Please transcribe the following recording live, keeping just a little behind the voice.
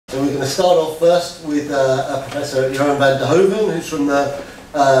So we're going to start off first with Professor Jeroen van der Hoven, who's from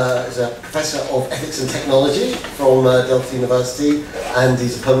is a Professor of Ethics and Technology from Delft University, and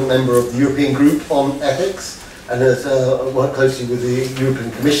he's a permanent member of the European Group on Ethics, and has worked closely with the European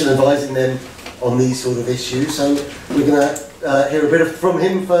Commission, advising them on these sort of issues. So we're going to hear a bit from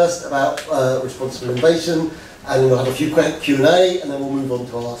him first about responsible innovation, and we'll have a few Q&A, and then we'll move on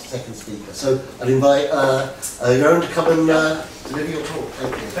to our second speaker. So I'd invite Jeroen to come and deliver your talk.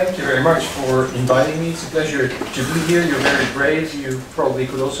 Thank you. Thank you very much for inviting me. It's a pleasure to be here. You're very brave. You probably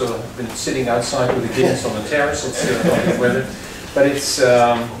could also have been sitting outside with the kids on the terrace. It's lovely weather, but it's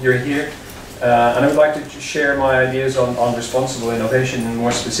you're here, and I would like to share my ideas on responsible innovation, and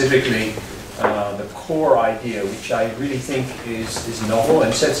more specifically the core idea, which I really think is novel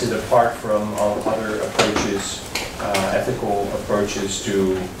and sets it apart from our other approaches, ethical approaches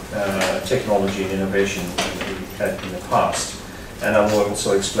to technology and innovation that we've had in the past. And I will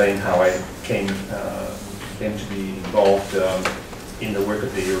also explain how I came to be involved in the work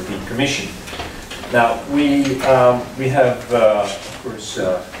of the European Commission. Now, we have, of course,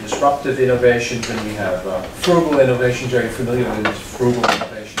 disruptive innovations, and we have frugal innovations. Are you familiar with frugal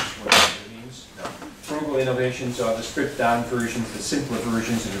innovations? Frugal innovations are the stripped down versions, the simpler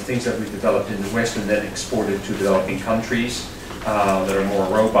versions of the things that we've developed in the West and then exported to developing countries that are more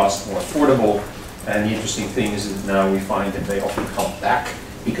robust, more affordable. And the interesting thing is that now we find that they often come back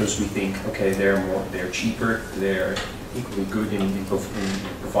because we think, okay, they're cheaper, they're equally good in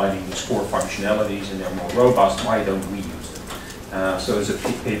providing these core functionalities, and they're more robust. Why don't we use them? So there's a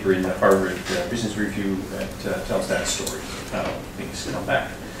paper in the Harvard Business Review that tells that story, how things come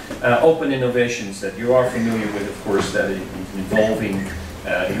back. Open innovations that you are familiar with, of course, that involving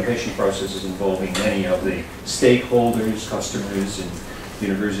innovation processes involving many of the stakeholders, customers, and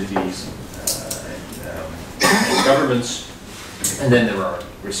universities and governments. And then there are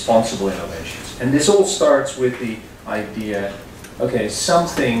responsible innovations. And this all starts with the idea, okay, some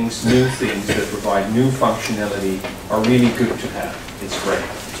things, new things that provide new functionality are really good to have. It's great.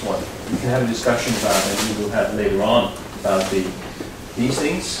 It's wonderful. We can have a discussion about, and we will have later on, about these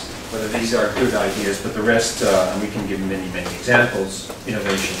things, whether these are good ideas, but the rest, and we can give many, many examples.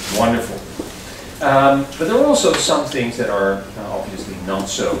 Innovation, wonderful. But there are also some things that are obviously not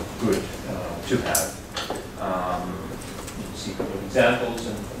so good to have. You can see a couple of examples,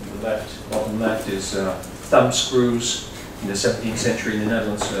 and on the bottom left is thumb screws. In the 17th century in the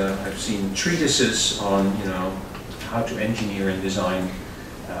Netherlands, I've seen treatises on, how to engineer and design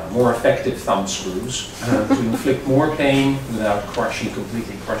more effective thumb screws to inflict more pain without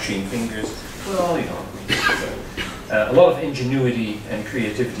completely crushing fingers. Well, a lot of ingenuity and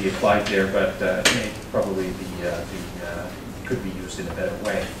creativity applied there, but it may probably could be used in a better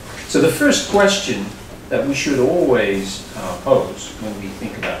way. So the first question that we should always pose when we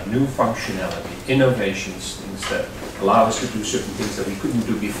think about new functionality, innovations, things that allow us to do certain things that we couldn't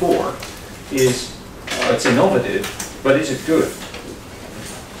do before, is it's innovative, but is it good?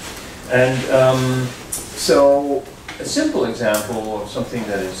 And so a simple example of something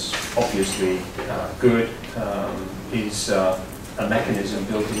that is obviously good is a mechanism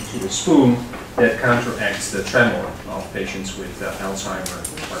built into a spoon that counteracts the tremor of patients with Alzheimer,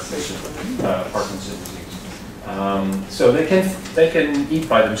 Parkinson's disease. So they can eat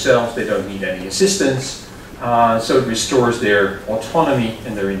by themselves. They don't need any assistance. So it restores their autonomy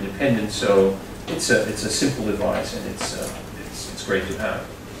and their independence. So it's a simple device, and it's great to have.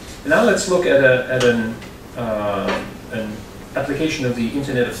 And now let's look at an application of the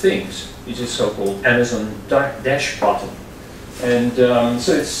Internet of Things, which is so-called Amazon Dash button. And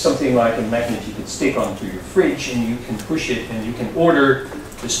so it's something like a magnet you can stick onto your fridge, and you can push it, and you can order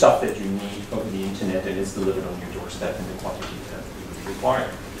the stuff that you need over the Internet, and it's delivered on your doorstep in the quantity that you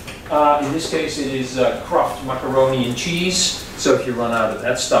require. In this case, it is Kraft macaroni and cheese. So if you run out of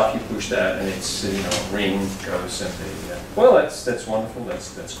that stuff, you push that, and it's ring goes, and well, that's wonderful.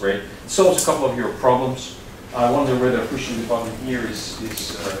 That's great. It solves a couple of your problems. I wonder whether pushing the button here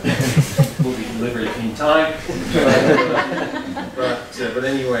will be delivered in time. But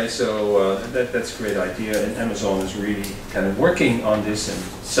anyway, so that's a great idea, and Amazon is really kind of working on this and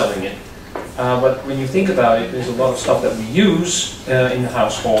selling it. But when you think about it, there's a lot of stuff that we use in the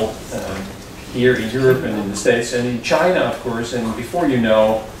household here in Europe and in the States and in China, of course. And before you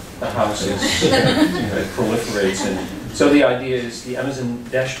know, the house is it proliferates. And so the idea is the Amazon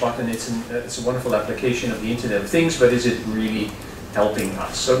Dash button. It's a wonderful application of the Internet of Things, but is it really helping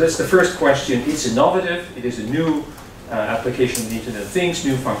us? So that's the first question. It's innovative. It is a new application of the Internet of Things,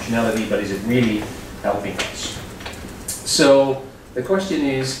 new functionality, but is it really helping us? So the question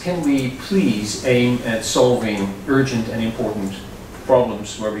is, can we please aim at solving urgent and important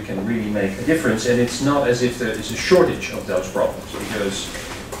problems where we can really make a difference, and it's not as if there is a shortage of those problems, because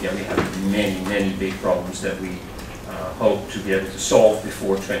we have many big problems that we hope to be able to solve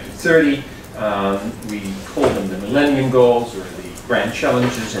before 2030. We call them the Millennium Goals or the Grand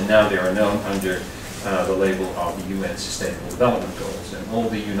Challenges, and now they are known under the label of the UN Sustainable Development Goals. And all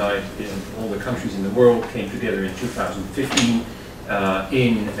the countries in the world came together in 2015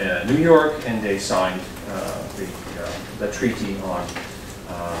 in New York, and they signed the treaty on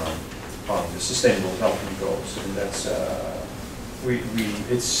the Sustainable Development Goals. And that's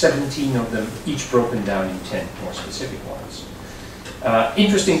it's 17 of them, each broken down in 10 more specific ones.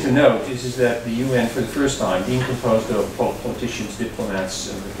 Interesting to note is that the UN, for the first time, being composed of politicians,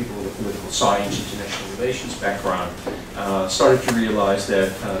 diplomats, and people with a political science, international relations background, started to realize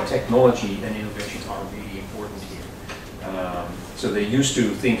that technology and innovation are really important here. So they used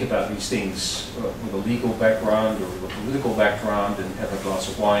to think about these things with a legal background or with a political background and have a glass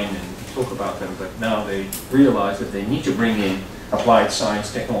of wine and talk about them, but now they realize that they need to bring in applied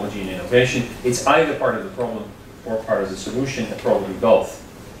science, technology, and innovation. It's either part of the problem or part of the solution, and probably both.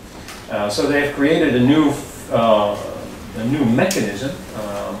 So they have created a new mechanism,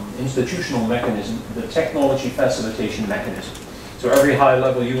 institutional mechanism, the technology facilitation mechanism. So every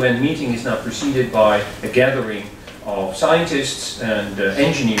high-level UN meeting is now preceded by a gathering of scientists and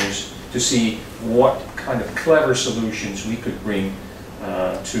engineers to see what kind of clever solutions we could bring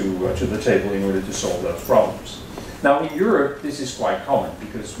to the table in order to solve those problems. Now in Europe, this is quite common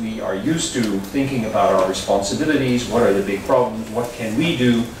because we are used to thinking about our responsibilities, what are the big problems, what can we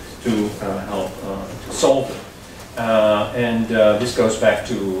do to help to solve them. This goes back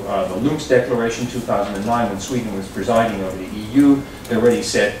to the Lunds Declaration 2009 when Sweden was presiding over the EU. They already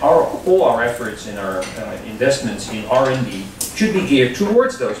said all our efforts and our investments in R&D should be geared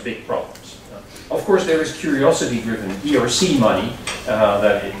towards those big problems. Of course, there is curiosity-driven ERC money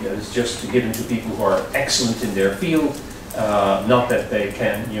that is just given to people who are excellent in their field, not that they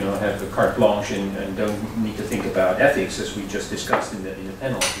can, have the carte blanche and don't need to think about ethics, as we just discussed in the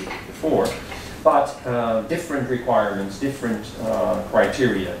panel before. But different requirements, different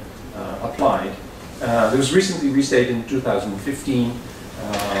criteria applied. It was recently restated in 2015,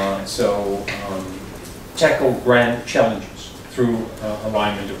 tackle grand challenges through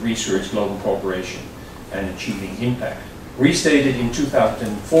alignment of research, global cooperation, and achieving impact. Restated in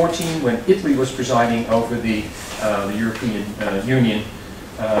 2014 when Italy was presiding over the European Union,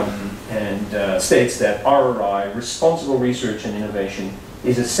 and states that RRI, responsible research and innovation,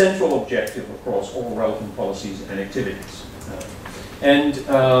 is a central objective across all relevant policies and activities.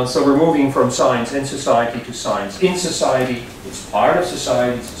 So we're moving from science and society to science in society. It's part of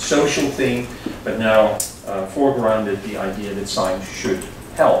society, it's a social thing, but now foregrounded the idea that science should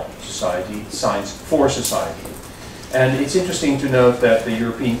help society, science for society. And it's interesting to note that the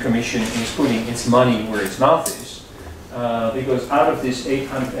European Commission is putting its money where its mouth is, because out of this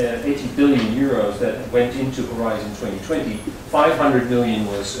 80 billion euros that went into Horizon 2020, 500 million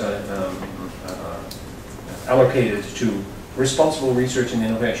was allocated to responsible research and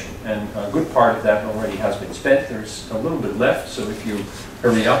innovation. And a good part of that already has been spent. There's a little bit left, so if you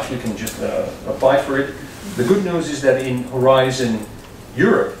hurry up, you can just apply for it. The good news is that in Horizon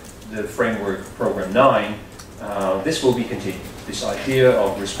Europe, the framework program 9, this will be continued. This idea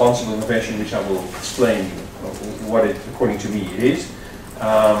of responsible innovation, which I will explain what it, according to me, it is,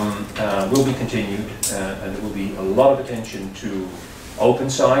 will be continued, and there will be a lot of attention to open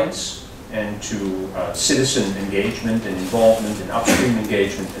science and to citizen engagement and involvement and upstream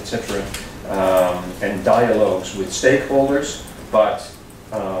engagement, etc., and dialogues with stakeholders, but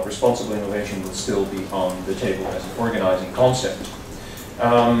responsible innovation will still be on the table as an organizing concept.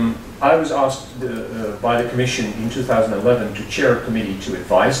 I was asked by the Commission in 2011 to chair a committee to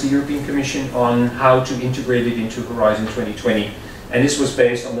advise the European Commission on how to integrate it into Horizon 2020, and this was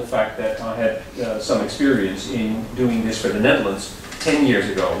based on the fact that I had some experience in doing this for the Netherlands 10 years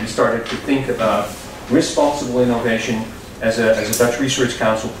ago. We started to think about responsible innovation as a Dutch Research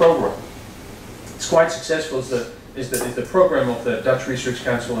Council program. It's quite successful. Is the program of the Dutch Research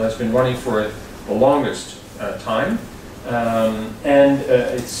Council has been running for the longest time, and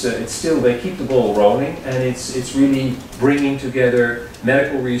it's still, they keep the ball rolling, and it's really bringing together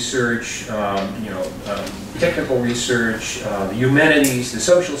medical research, technical research, the humanities, the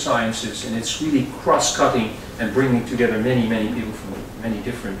social sciences, and it's really cross-cutting and bringing together many people from many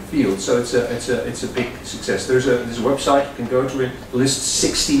different fields. So it's a big success. There's a website, you can go to it, lists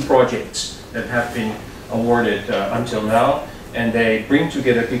 60 projects that have been awarded until now, and they bring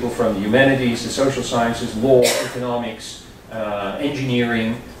together people from the humanities, the social sciences, law, economics,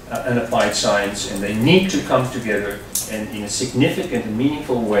 engineering, and applied science, and they need to come together and in a significant and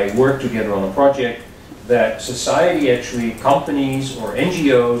meaningful way work together on a project that society, actually companies or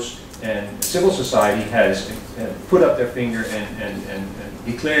NGOs and civil society has put up their finger and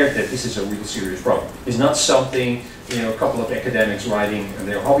declared that this is a real serious problem. It's not something, you know, a couple of academics riding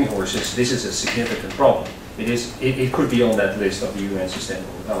their hobby horses. This is a significant problem. It could be on that list of the UN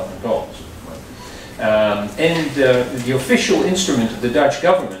Sustainable Development Goals. The official instrument of the Dutch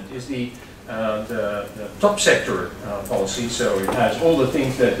government is the top sector policy. So it has all the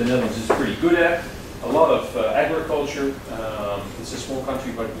things that the Netherlands is pretty good at. A lot of agriculture. It's a small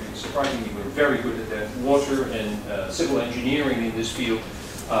country, but surprisingly we're very good at that. Water and civil engineering in this field.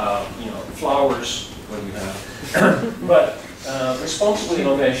 You know, flowers. What do we have? But responsible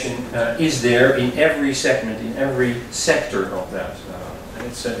innovation is there in every segment, in every sector of that.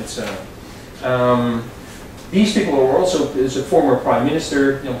 And these people are also, there's a former Prime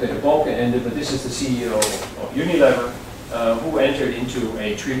Minister, but this is the CEO of Unilever, who entered into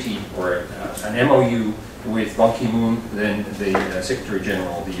a treaty or an MOU with Ban Ki-moon, then the Secretary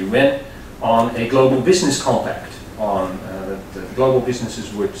General of the UN, on a global business compact on that the global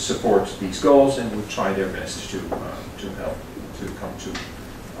businesses would support these goals and would try their best to help to come to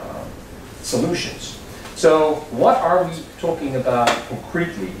solutions. So what are we talking about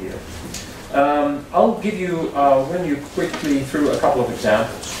concretely here? I'll give you, run you quickly through a couple of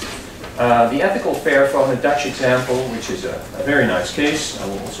examples. The ethical fair phone, a Dutch example, which is a very nice case. I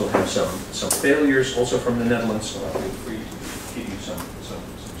will also have some failures, also from the Netherlands, so I'll feel free to give you some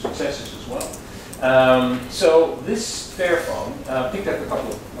successes as well. So this fair phone picked up a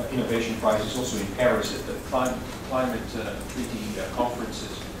couple of innovation prizes also in Paris at the climate treaty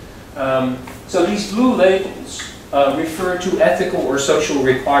conferences. So these blue labels refer to ethical or social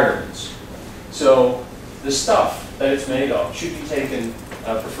requirements. So the stuff that it's made of should be taken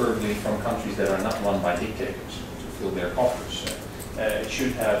preferably from countries that are not run by dictators to fill their coffers. It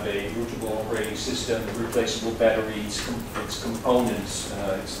should have a routable operating system, replaceable batteries, its components.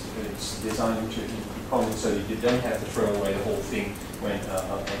 It's designed to components so that you don't have to throw away the whole thing when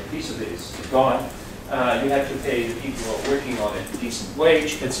a piece of it is gone. You have to pay the people who are working on it a decent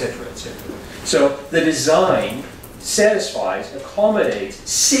wage, etc., etc. So the design satisfies, accommodates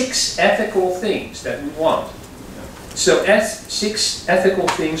 6 ethical things that we want. So 6 ethical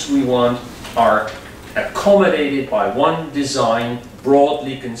things we want are accommodated by one design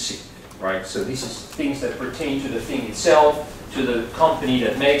broadly conceived, right? So these are things that pertain to the thing itself, to the company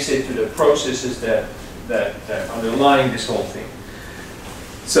that makes it, to the processes that underlying this whole thing.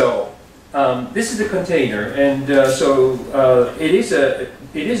 So this is the container, and it is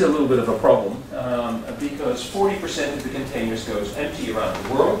a little bit of a problem because 40% of the containers goes empty around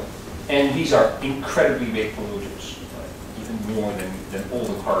the world, and these are incredibly big polluters, even more than all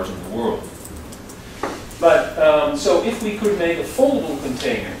the cars in the world. But so if we could make a foldable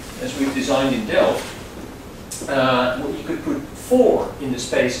container, as we've designed in Delft, you could put 4 in the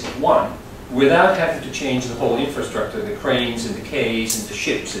space of 1 without having to change the whole infrastructure, the cranes and the quays and the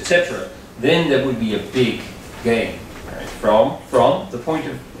ships, etc. Then there would be a big gain, right, from the point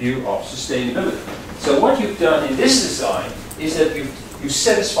of view of sustainability. So what you've done in this design is that you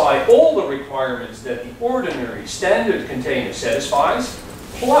satisfy all the requirements that the ordinary standard container satisfies,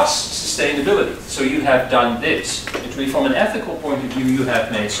 plus sustainability. So you have done this. Actually, from an ethical point of view, you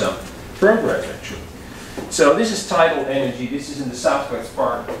have made some progress, actually. So this is tidal energy. This is in the southwest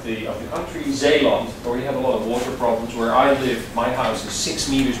part of the country, Zeeland, where we have a lot of water problems. Where I live, my house is 6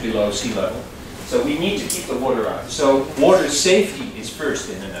 meters below sea level. So we need to keep the water out. So water safety is first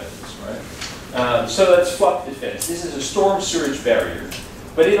in the Netherlands, right? So that's flood defense. This is a storm surge barrier.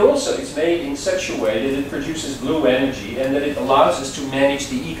 But it also is made in such a way that it produces blue energy and that it allows us to manage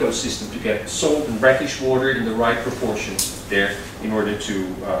the ecosystem to get salt and brackish water in the right proportions there in order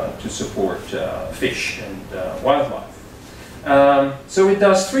to support fish and wildlife. So it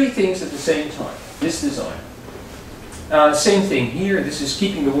does 3 things at the same time, this design. Same thing here, this is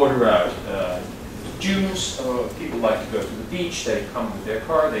keeping the water out. Dunes, people like to go to the beach, they come with their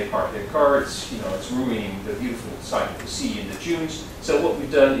car, they park their car, it's ruining the beautiful sight of the sea in the dunes. So what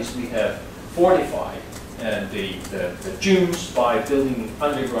we've done is we have fortified the dunes by building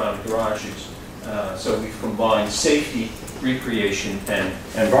underground garages. So we've combined safety, recreation, and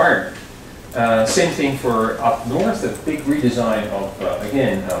environment. Same thing for up north, a big redesign of,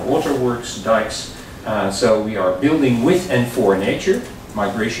 again, waterworks, dikes. So we are building with and for nature,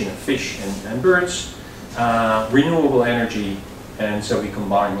 migration of fish and birds, renewable energy, and so we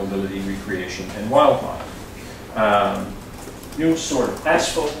combine mobility, recreation, and wildlife. New sort of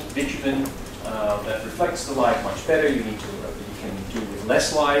asphalt, bitumen, that reflects the light much better. You can can do with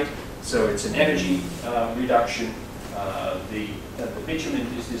less light, so it's an energy reduction. The bitumen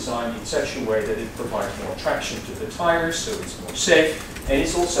is designed in such a way that it provides more traction to the tires, so it's more safe, and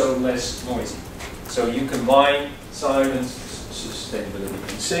it's also less noisy. So you combine silence, sustainability,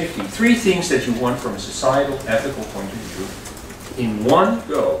 and safety. Three things that you want from a societal, ethical point of view in one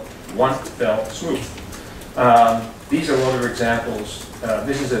go, one fell swoop. These are other examples.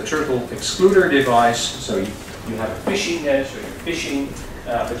 This is a turtle excluder device, so you have a fishing net, so you're fishing,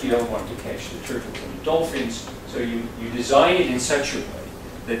 but you don't want to catch the turtles and the dolphins, so you design it in such a way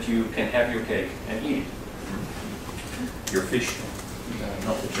that you can have your cake and eat it. Your fish,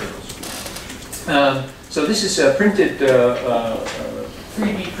 not the turtles. So this is a printed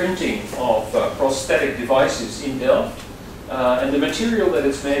 3D printing of prosthetic devices in Delft. And the material that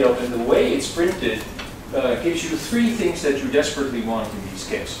it's made of and the way it's printed gives you three things that you desperately want in these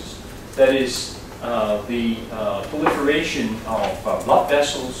cases. That is the proliferation of blood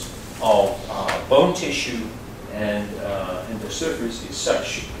vessels, of bone tissue, and the surface is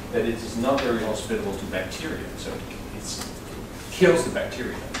such that it is not very hospitable to bacteria, so it kills the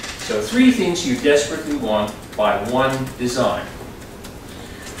bacteria. So three things you desperately want by one design.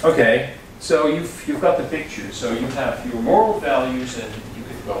 Okay, so you've got the picture. So you have your moral values, and you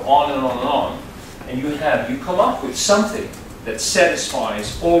could go on and on and on, and you come up with something that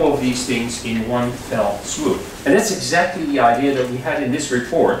satisfies all of these things in one fell swoop. And that's exactly the idea that we had in this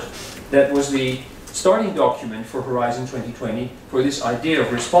report. That was the starting document for Horizon 2020 for this idea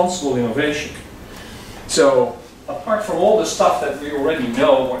of responsible innovation. So apart from all the stuff that we already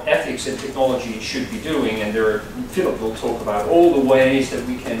know what ethics and technology should be doing, and Philip will talk about all the ways that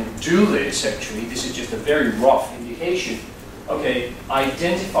we can do this actually, this is just a very rough indication. Okay,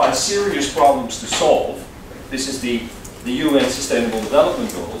 identify serious problems to solve. This is the UN Sustainable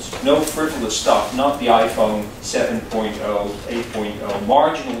Development Goals. No frivolous stuff, not the iPhone 7.0, 8.0,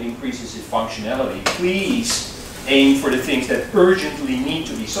 marginal increases in functionality. Please aim for the things that urgently need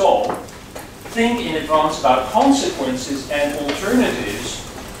to be solved. Think in advance about consequences and alternatives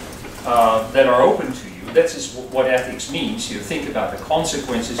that are open to you. That's just what ethics means. You think about the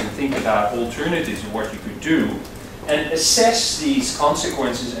consequences and think about alternatives and what you could do. And assess these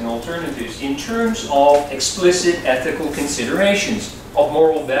consequences and alternatives in terms of explicit ethical considerations of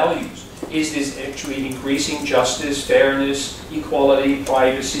moral values. Is this actually increasing justice, fairness, equality,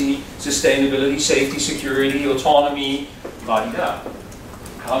 privacy, sustainability, safety, security, autonomy, la-di-da?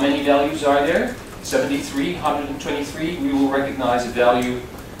 How many values are there? 73, 123. We will recognize a value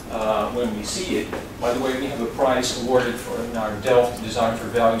when we see it. By the way, we have a prize awarded in our Delft Design for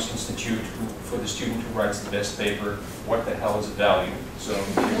Values Institute for the student who writes the best paper, What the Hell is a Value? So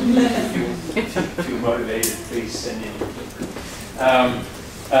if you feel motivated, please send in.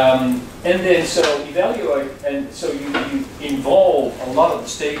 And then so evaluate, and so you involve a lot of the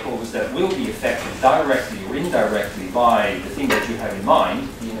stakeholders that will be affected directly or indirectly by the thing that you have in mind,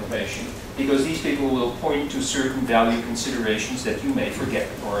 the innovation, because these people will point to certain value considerations that you may forget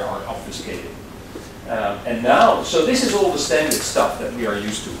or are obfuscated. And now, so this is all the standard stuff that we are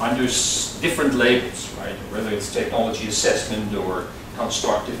used to under different labels, right? Whether it's technology assessment or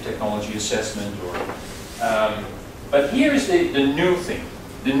constructive technology assessment, or. But here is the new thing.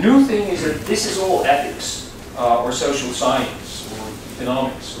 The new thing is that this is all ethics, or social science, or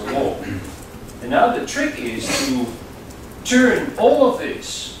economics, or law. And now the trick is to turn all of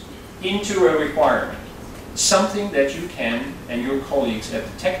this into a requirement, something that you can, and your colleagues at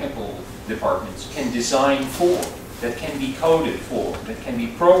the technical departments can design for, that can be coded for, that can be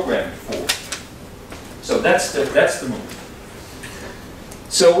programmed for. So that's the move.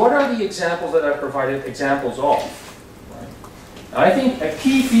 So what are the examples that I provided examples of? I think a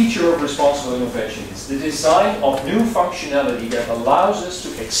key feature of responsible innovation is the design of new functionality that allows us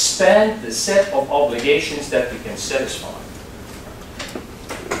to expand the set of obligations that we can satisfy.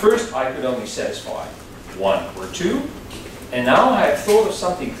 First, I could only satisfy one or two, and now I have thought of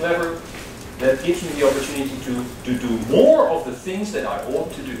something clever that gives me the opportunity to do more of the things that I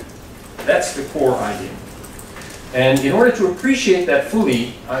ought to do. That's the core idea. And in order to appreciate that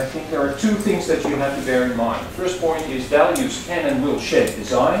fully, I think there are two things that you have to bear in mind. The first point is values can and will shape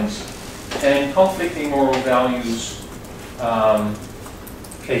designs, and conflicting moral values,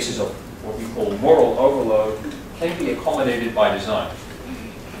 cases of what we call moral overload, can be accommodated by design.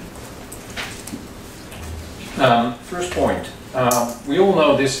 First point, we all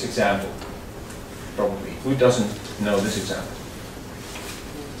know this example, probably. Who doesn't know this example?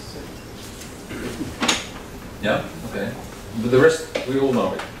 Yeah, okay. But the rest, we all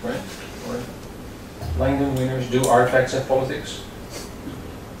know it, right? Right. Langdon winners, do artifacts have politics?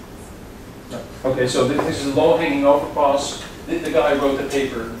 No. Okay, so this is a low-hanging overpass. the guy wrote the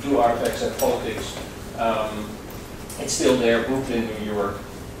paper, Do Artifacts and Politics. It's still there, Brooklyn, New York.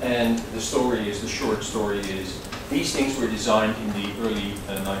 And the story is, the short story is, these things were designed in the early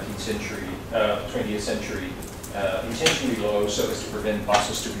 19th century, 20th century, intentionally low so as to prevent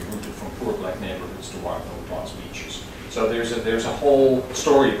buses to be routed from poor black neighborhoods to white middle-class beaches. So there's a whole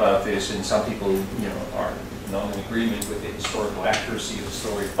story about this, and some people, are not in agreement with the historical accuracy of the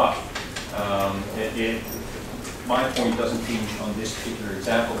story. But my point doesn't hinge on this particular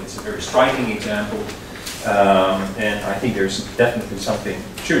example. It's a very striking example, and I think there's definitely something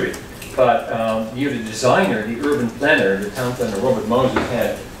to it. But here the designer, the urban planner, the town planner Robert Moses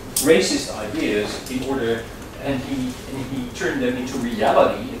had racist ideas in order, and he turned them into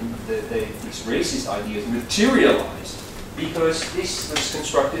reality, and these racist ideas materialized because this was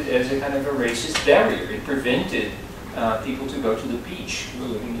constructed as a kind of a racist barrier. It prevented people to go to the beach who were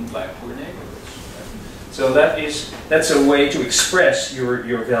living in black poor neighborhoods. So that's a way to express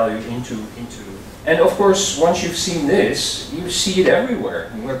your value into. And of course, once you've seen this, you see it everywhere.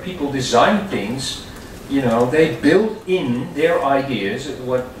 Where people design things, they build in their ideas of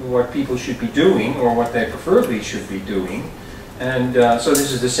what people should be doing or what they preferably should be doing. And so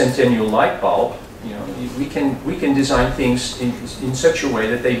this is the centennial light bulb. We can design things in such a way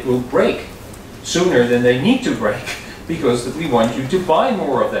that they will break sooner than they need to break because we want you to buy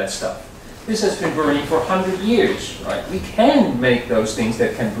more of that stuff. This has been burning for 100 years, right? We can make those things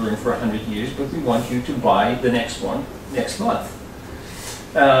that can burn for 100 years, but we want you to buy the next one next month.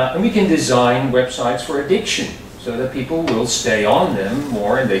 And we can design websites for addiction so that people will stay on them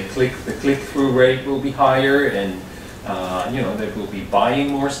more, and the click-through rate will be higher, and they will be buying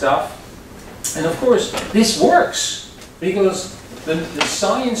more stuff. And of course, this works because the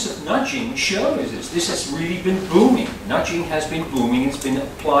science of nudging shows this. This has really been booming. Nudging has been booming. It's been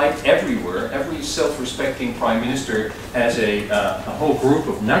applied everywhere. Every self-respecting prime minister has a whole group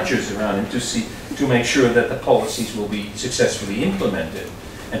of nudgers around him to make sure that the policies will be successfully implemented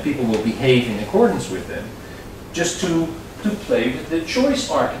and people will behave in accordance with them, just to play with the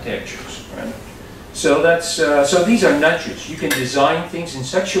choice architectures, right? So so these are nudges. You can design things in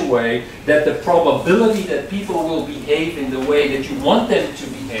such a way that the probability that people will behave in the way that you want them to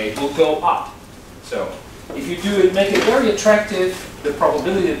behave will go up. So if you make it very attractive, the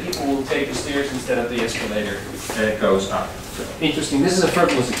probability that people will take the stairs instead of the escalator goes up. So interesting. This is a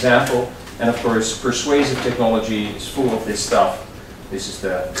frivolous example, and of course, persuasive technology is full of this stuff. This is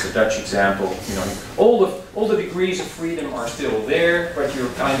the Dutch example. All the degrees of freedom are still there, but you're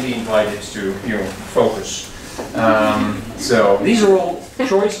kindly invited to focus. So these are all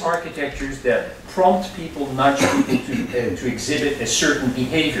choice architectures that prompt people, nudge people to exhibit a certain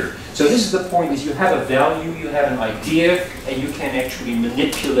behavior. So this is the point: is you have a value, you have an idea, and you can actually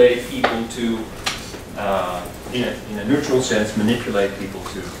manipulate people to, in a neutral sense, manipulate people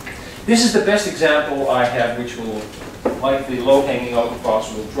to. This is the best example I have, which will, like the low-hanging open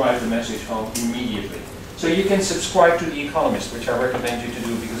cross, will drive the message home immediately. So you can subscribe to The Economist, which I recommend you to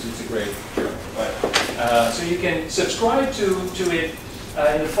do because it's a great journal. So you can subscribe to it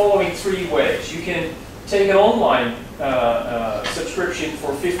in the following 3 ways. You can take an online subscription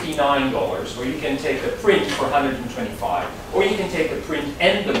for $59, or you can take the print for $125, or you can take the print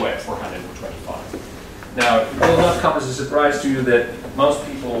and the web for $125. Now, it will not come as a surprise to you that most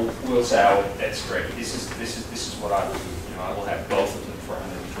people will say, "Oh, that's great. This is what I will do. I will have both of them for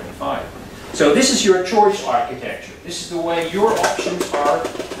 $125." So this is your choice architecture. This is the way your options are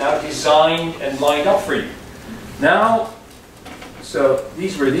now designed and lined up for you. Now, so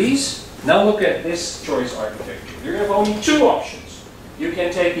these were these. Now look at this choice architecture. You have only 2 options. You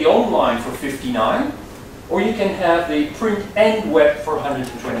can take the online for $59, or you can have the print and web for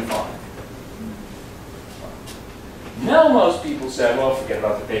 $125. Now most people say, well, forget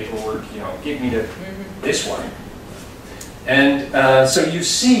about the paperwork, give me this one. And so you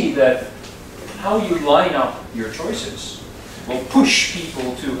see that how you line up your choices will push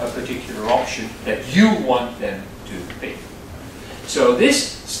people to a particular option that you want them to pick. So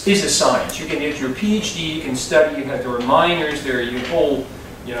this is a science. You can get your PhD, you can study, there are minors, there are your whole,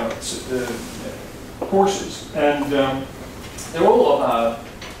 courses. And they're all about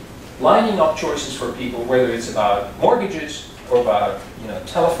lining up choices for people, whether it's about mortgages or about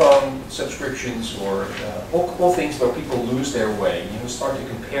telephone subscriptions or all things where people lose their way. Start to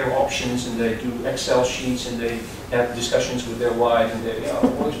compare options, and they do Excel sheets, and they have discussions with their wives, and they,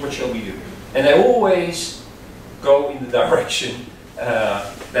 what shall we do? And they always go in the direction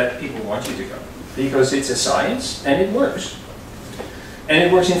that people want you to go, because it's a science and it works. And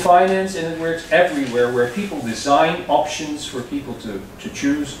it works in finance, and it works everywhere where people design options for people to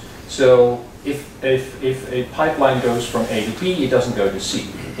choose. So if a pipeline goes from A to B, it doesn't go to C.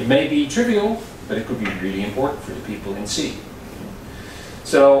 It may be trivial, but it could be really important for the people in C.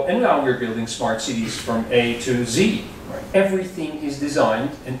 So, and now we're building smart cities from A to Z. Right? Everything is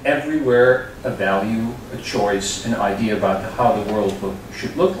designed, and everywhere a value, a choice, an idea about how the world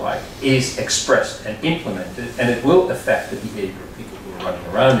should look like is expressed and implemented, and it will affect the behavior of people who are running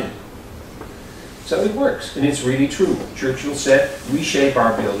around it. So it works, and it's really true. Churchill said, we shape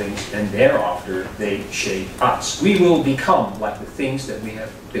our buildings, and thereafter they shape us. We will become like the things that we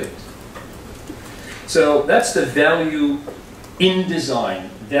have built. So that's the value in design.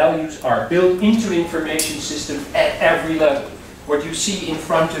 Values are built into information system at every level. What you see in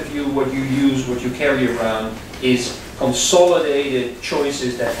front of you, what you use, what you carry around is consolidated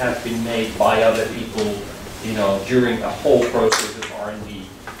choices that have been made by other people, you know, during a whole process of R&D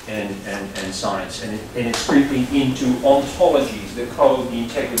and science. And it's creeping into ontologies, the code, the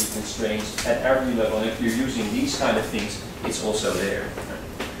integrity constraints at every level. And if you're using these kind of things, it's also there.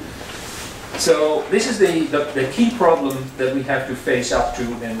 So this is the key problem that we have to face up to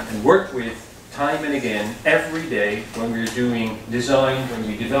and work with time and again, every day, when we're doing design, when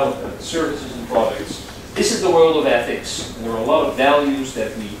we develop services and products. This is the world of ethics. There are a lot of values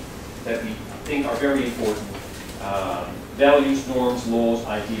that we think are very important. Values, norms, laws,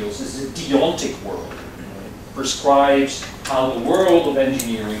 ideals. This is a deontic world. It prescribes how the world of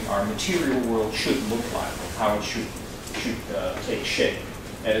engineering, our material world, should look like, how it should take shape.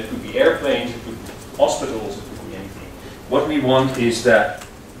 And it could be airplanes, it could be hospitals, it could be anything. What we want is that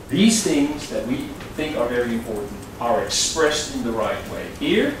these things that we think are very important are expressed in the right way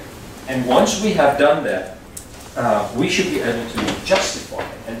here. And once we have done that, we should be able to justify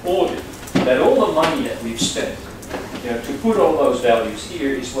and audit that all the money that we've spent, you know, to put all those values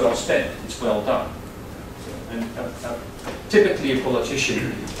here is well spent, it's well done. And typically a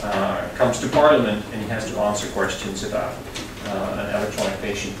politician comes to Parliament and he has to answer questions about an electronic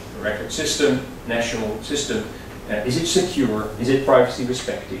patient record system, national system. Is it secure? Is it privacy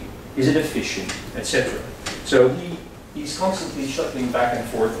respecting? Is it efficient? Etc. So he's constantly shuttling back and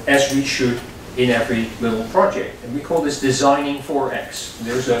forth, as we should in every little project. And we call this Designing for X.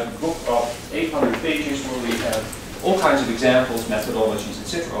 There's a book of 800 pages where we have all kinds of examples, methodologies,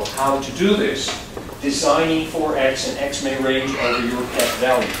 etc. of how to do this. Designing for X, and X may range over your pet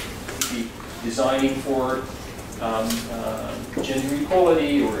value. It could be designing for gender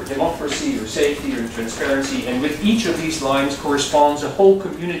equality, or democracy, or safety, or transparency, and with each of these lines corresponds a whole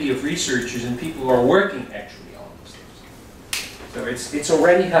community of researchers and people who are working actually on these things. So it's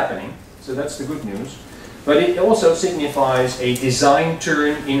already happening, so that's the good news. But it also signifies a design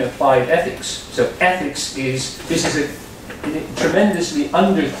turn in applied ethics. So ethics is a tremendously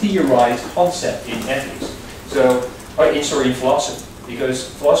under-theorized concept in ethics. So, in philosophy, because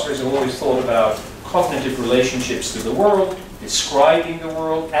philosophers have always thought about cognitive relationships to the world, describing the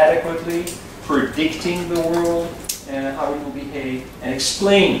world adequately, predicting the world and how it will behave, and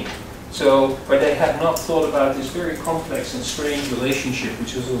explaining. So, but they have not thought about this very complex and strange relationship,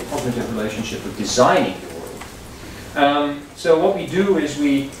 which is a cognitive relationship of designing the world. So what we do is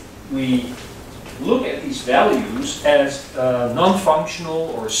we look at these values as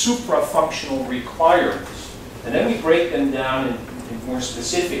non-functional or supra-functional requirements, and then we break them down in more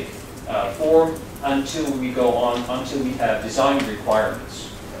specific form until we go on, until we have design requirements.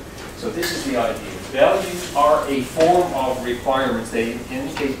 So this is the idea. Values are a form of requirements. They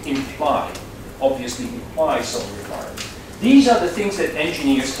imply, obviously imply some requirements. These are the things that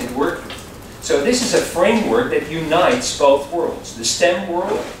engineers can work with. So this is a framework that unites both worlds, the STEM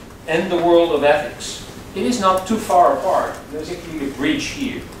world and the world of ethics. It is not too far apart. There's actually a bridge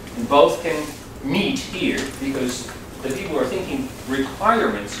here, and both can meet here, because the people who are thinking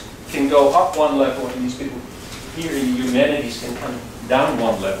requirements can go up one level, and these people here in the humanities can come down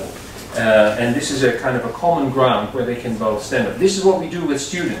one level. And this is a kind of a common ground where they can both stand up. This is what we do with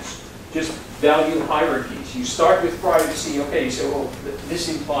students. Just value hierarchies. You start with privacy. Okay, so this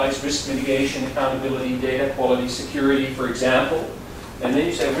implies risk mitigation, accountability, data quality, security, for example. And then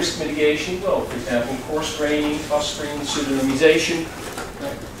you say risk mitigation. Well, for example, coarse graining, clustering, pseudonymization.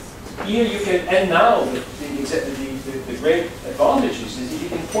 Right? Here you can, and now the great advantage is that you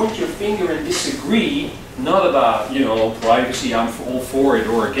can point your finger and disagree, not about, you know, privacy, I'm all for it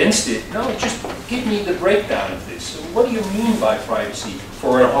or against it. No, just give me the breakdown of this. So what do you mean by privacy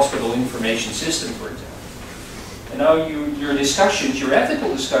for a hospital information system, for example? And now your discussions, your ethical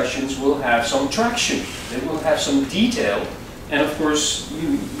discussions will have some traction. They will have some detail. And of course,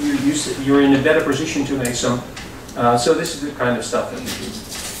 you're in a better position to make some. So this is the kind of stuff that we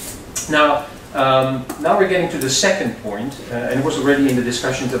do. Now, Now we're getting to the second point, and it was already in the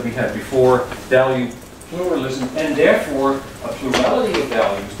discussions that we had before, value pluralism, and therefore a plurality of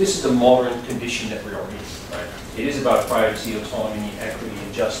values. This is the modern condition that we are in. Right? It is about privacy, autonomy, equity,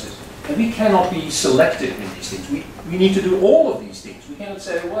 and justice. And we cannot be selective in these things. We need to do all of these things. We cannot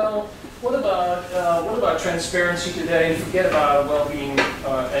say, well, what about transparency today and forget about well-being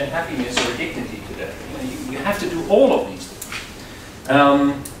and happiness or dignity today? You have to do all of these things.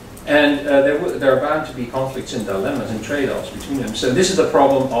 There are bound to be conflicts and dilemmas and trade-offs between them. So this is the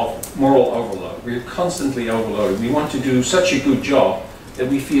problem of moral overload. We're constantly overloaded. We want to do such a good job that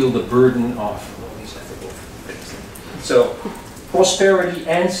we feel the burden of all these ethical things. So prosperity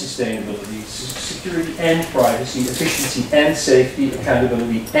and sustainability, security and privacy, efficiency and safety,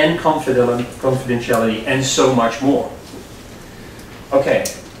 accountability and confidentiality, and so much more. Okay,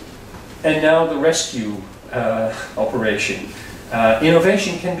 and now the rescue operation.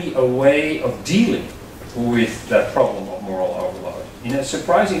 Innovation can be a way of dealing with that problem of moral overload in a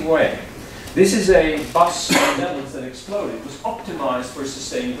surprising way. This is a bus in the Netherlands that exploded. It was optimized for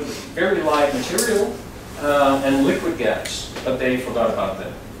sustainability. Very light material and liquid gas, but they forgot about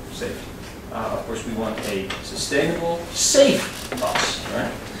the safety. Of course, we want a sustainable, safe bus,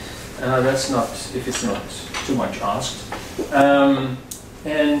 right? That's not, if it's not too much asked.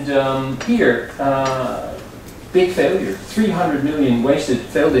 Here, big failure. 300 million wasted,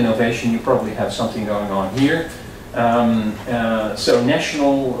 failed innovation. You probably have something going on here. So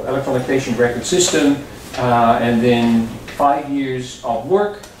national electronic patient record system, and then 5 years of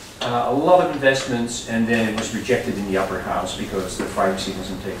work, a lot of investments, and then it was rejected in the upper house because the privacy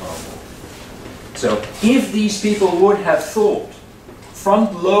wasn't taken on board. So if these people would have thought,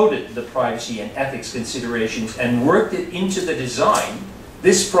 front-loaded the privacy and ethics considerations and worked it into the design,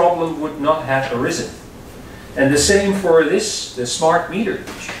 this problem would not have arisen. And the same for this, the smart meter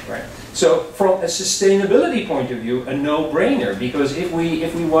issue, right? So from a sustainability point of view, a no-brainer, because if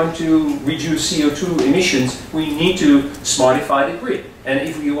we want to reduce CO2 emissions, we need to smartify the grid. And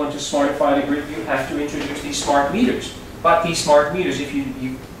if you want to smartify the grid, you have to introduce these smart meters. But these smart meters, if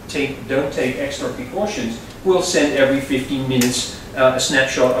you don't take extra precautions, will send every 15 minutes a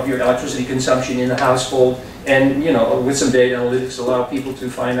snapshot of your electricity consumption in the household, and with some data analytics allow people to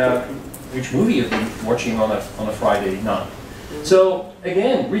find out which movie you've been watching on a Friday night. So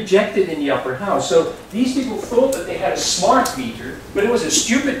again, rejected in the upper house. So these people thought that they had a smart meter, but it was a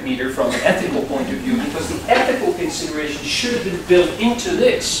stupid meter from an ethical point of view, because the ethical consideration should have been built into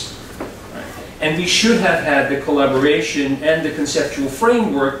this. Right? And we should have had the collaboration and the conceptual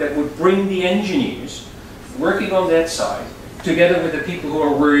framework that would bring the engineers working on that side together with the people who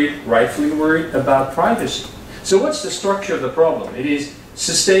are worried, rightfully worried, about privacy. So what's the structure of the problem? It is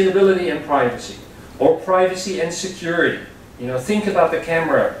sustainability and privacy, or privacy and security. Think about the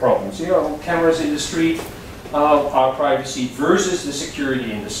camera problems. Cameras in the street, our privacy versus the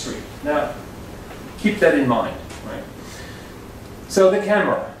security in the street. Now, keep that in mind, right? So the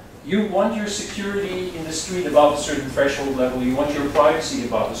camera. You want your security in the street above a certain threshold level. You want your privacy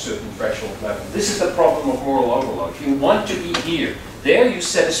above a certain threshold level. This is the problem of moral overload. You want to be here. There you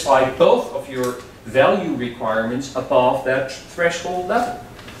satisfy both of your value requirements above that threshold level.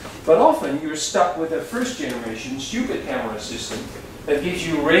 But often you're stuck with a first generation stupid camera system that gives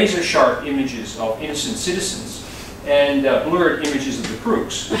you razor sharp images of innocent citizens and blurred images of the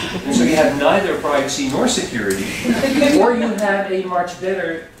crooks. And so you have neither privacy nor security. Or you have a much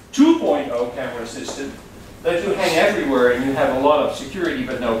better 2.0 camera system that you hang everywhere and you have a lot of security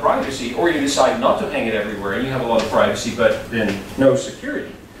but no privacy. Or you decide not to hang it everywhere and you have a lot of privacy but then no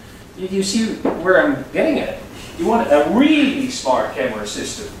security. You see where I'm getting at? You want a really smart camera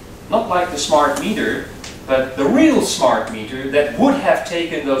system. Not like the smart meter, but the real smart meter that would have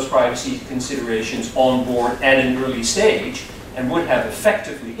taken those privacy considerations on board at an early stage and would have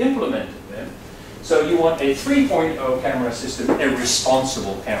effectively implemented them. So you want a 3.0 camera system, a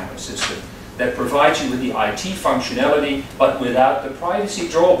responsible camera system that provides you with the IT functionality but without the privacy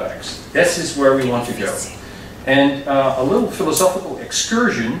drawbacks. This is where we want to go. And a little philosophical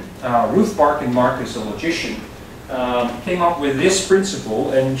excursion, Ruth Barkin Marcus, a logician, came up with this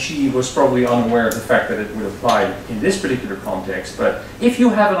principle, and she was probably unaware of the fact that it would apply in this particular context. But if you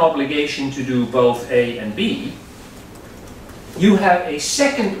have an obligation to do both A and B, you have a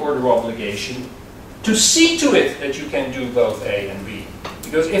second order obligation to see to it that you can do both A and B.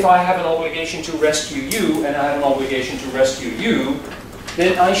 Because if I have an obligation to rescue you and I have an obligation to rescue you,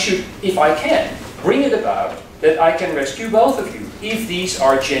 then I should, if I can, bring it about that I can rescue both of you, if these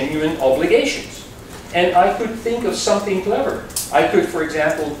are genuine obligations. And I could think of something clever. I could, for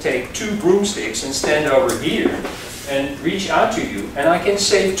example, take 2 broomsticks and stand over here and reach out to you, and I can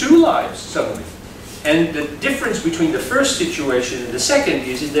save 2 lives suddenly. And the difference between the first situation and the second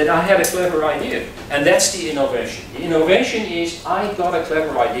is that I had a clever idea. And that's the innovation. The innovation is I got a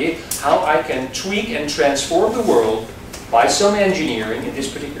clever idea how I can tweak and transform the world by some engineering, in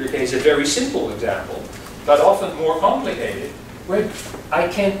this particular case a very simple example, but often more complicated, where I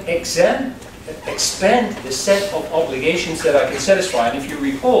can expand the set of obligations that I can satisfy. And if you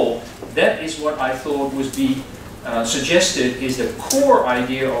recall, that is what I thought was suggested is the core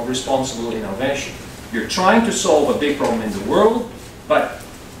idea of responsible innovation. You're trying to solve a big problem in the world, but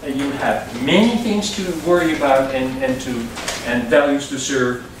you have many things to worry about and values to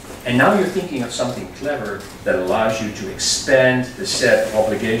serve. And now you're thinking of something clever that allows you to expand the set of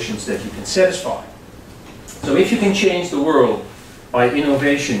obligations that you can satisfy. So if you can change the world by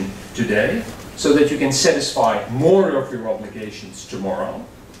innovation today, so that you can satisfy more of your obligations tomorrow,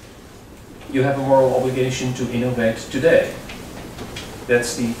 you have a moral obligation to innovate today.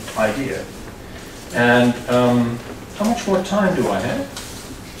 That's the idea. And how much more time do I have?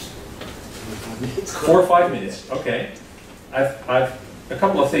 4 or 5 minutes. Okay. I've a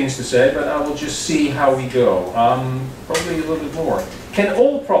couple of things to say, but I will just see how we go. Probably a little bit more. Can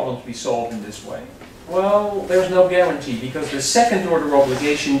all problems be solved in this way? Well, there's no guarantee, because the second order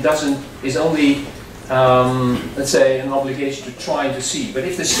obligation is only, let's say, an obligation to try to see. But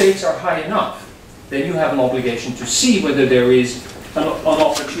if the stakes are high enough, then you have an obligation to see whether there is an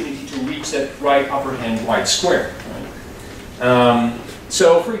opportunity to reach that right upper hand white square. Right?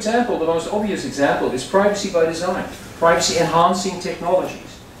 So, for example, the most obvious example is privacy by design, privacy enhancing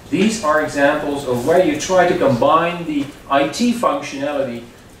technologies. These are examples of where you try to combine the IT functionality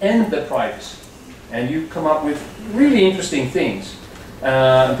and the privacy. And you come up with really interesting things.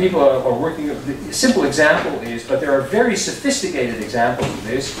 People are working, a simple example is, but there are very sophisticated examples of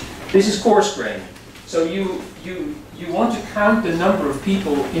this. This is coarse graining. So you want to count the number of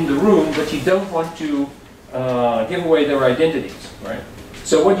people in the room, but you don't want to give away their identities, right?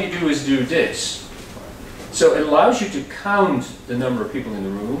 So what you do is do this. So it allows you to count the number of people in the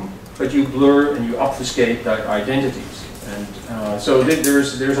room, but you blur and you obfuscate their identities. And so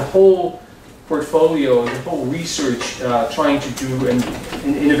there's a whole portfolio, the whole research trying to do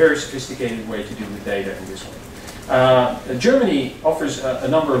in a very sophisticated way to do with data in this way. Germany offers a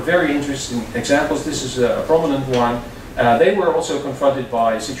number of very interesting examples. This is a prominent one. They were also confronted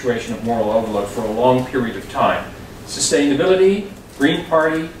by a situation of moral overload for a long period of time. Sustainability, Green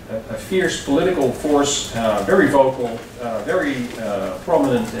Party, a fierce political force, very vocal, very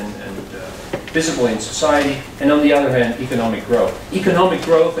prominent and visible in society, and on the other hand, economic growth. Economic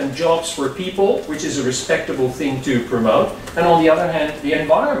growth and jobs for people, which is a respectable thing to promote, and on the other hand, the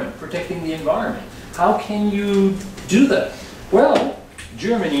environment, protecting the environment. How can you do that? Well,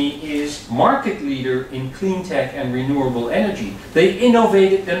 Germany is market leader in clean tech and renewable energy. They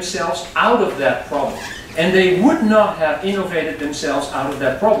innovated themselves out of that problem. And they would not have innovated themselves out of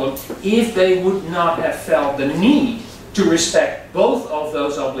that problem if they would not have felt the need to respect both of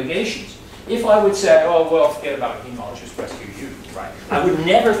those obligations. If I would say, oh, well, forget about him, I'll just rescue you, right? I would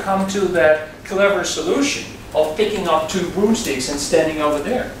never come to that clever solution of picking up 2 broomsticks and standing over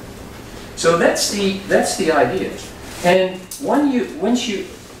there. So that's the idea. And once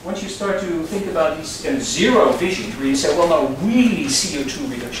you start to think about these kind of zero visions, where you say, well, no, really CO2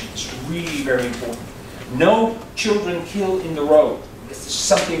 reduction is really very important. No children killed in the road. This is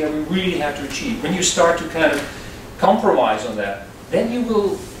something that we really have to achieve. When you start to kind of compromise on that, then you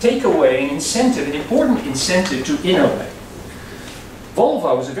will take away an incentive, an important incentive to innovate.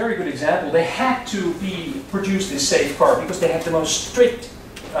 Volvo is a very good example. They had to produce this safe car because they have the most strict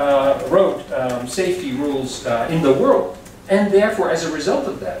road safety rules in the world. And therefore, as a result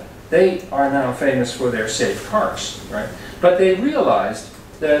of that, they are now famous for their safe cars, right? But they realized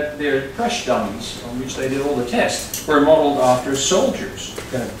that their crash dummies, on which they did all the tests, were modeled after soldiers,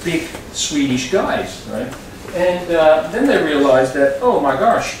 kind of big Swedish guys, right? And then they realized that, oh my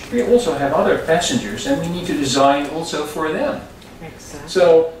gosh, we also have other passengers and we need to design also for them. Exactly.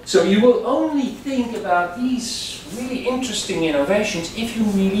 So you will only think about these really interesting innovations if you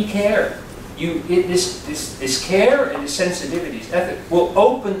really care. This care and this sensitivity, this ethic, will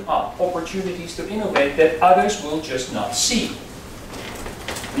open up opportunities to innovate that others will just not see,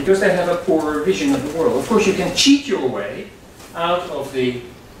 because they have a poorer vision of the world. Of course, you can cheat your way out of the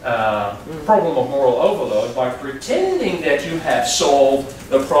problem of moral overload by pretending that you have solved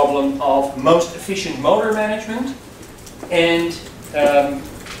the problem of most efficient motor management and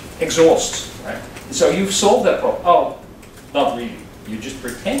exhaust. Right? So you've solved that problem. Oh, not really. You just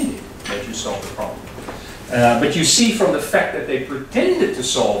pretended that you solved the problem. But you see from the fact that they pretended to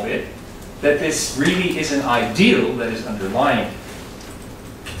solve it, that this really is an ideal that is underlying it.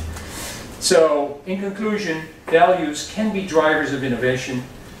 So, in conclusion, values can be drivers of innovation.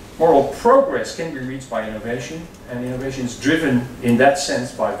 Moral progress can be reached by innovation, and innovation is driven in that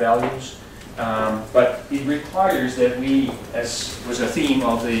sense by values. But it requires that we, as was a theme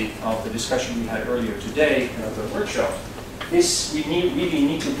of the discussion we had earlier today and of the workshop, we really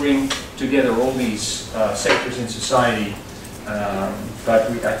need to bring together all these sectors in society.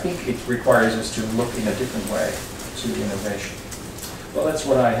 But I think it requires us to look in a different way to innovation. Well, that's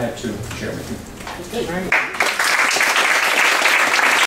what I had to share with you. Okay.